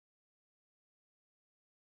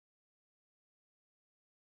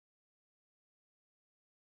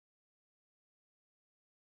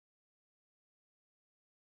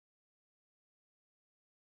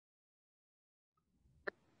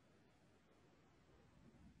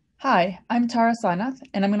Hi, I'm Tara Sainath,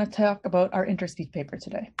 and I'm going to talk about our interspeech paper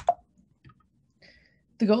today.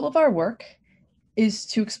 The goal of our work is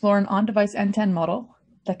to explore an on-device end-to-end model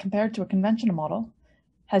that, compared to a conventional model,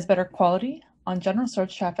 has better quality on general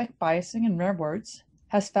search traffic, biasing, and rare words,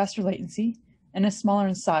 has faster latency, and is smaller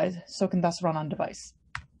in size, so can thus run on device.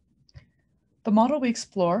 The model we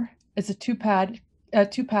explore is a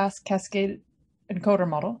two-pass cascaded encoder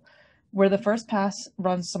model, where the first pass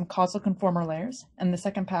runs some causal conformer layers and the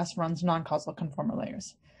second pass runs non-causal conformer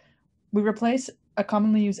layers. We replace a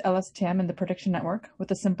commonly used LSTM in the prediction network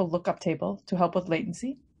with a simple lookup table to help with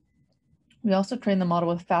latency. We also train the model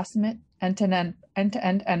with fast-emit end-to-end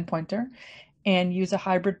endpointer and use a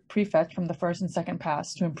hybrid prefetch from the first and second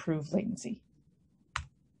pass to improve latency.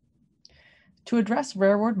 To address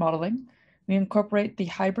rare word modeling, we incorporate the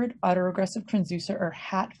Hybrid Autoregressive Transducer, or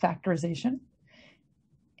HAT factorization.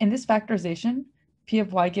 In this factorization, P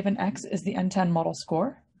of y given x is the end-to-end model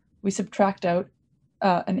score. We subtract out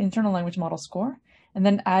an internal language model score and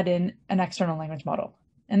then add in an external language model.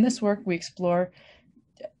 In this work, we explore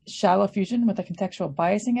shallow fusion with a contextual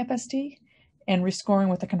biasing FST and rescoring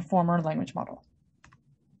with a conformer language model.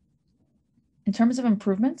 In terms of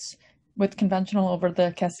improvements, with conventional over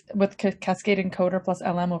the Cascaded Encoder plus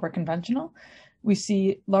LM over conventional, we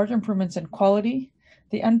see large improvements in quality.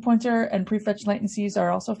 The endpointer and prefetch latencies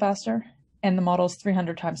are also faster, and the model is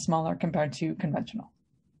 300 times smaller compared to conventional.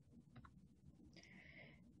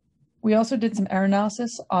 We also did some error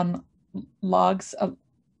analysis on logs of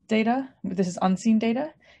data. This is unseen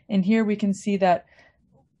data, and here we can see that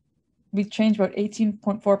we changed about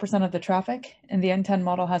 18.4% of the traffic, and the N10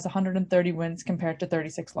 model has 130 wins compared to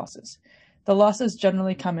 36 losses. The losses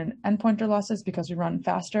generally come in endpointer losses because we run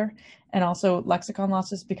faster, and also lexicon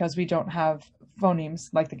losses because we don't have phonemes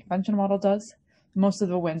like the conventional model does. Most of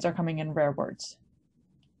the wins are coming in rare words.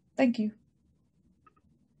 Thank you.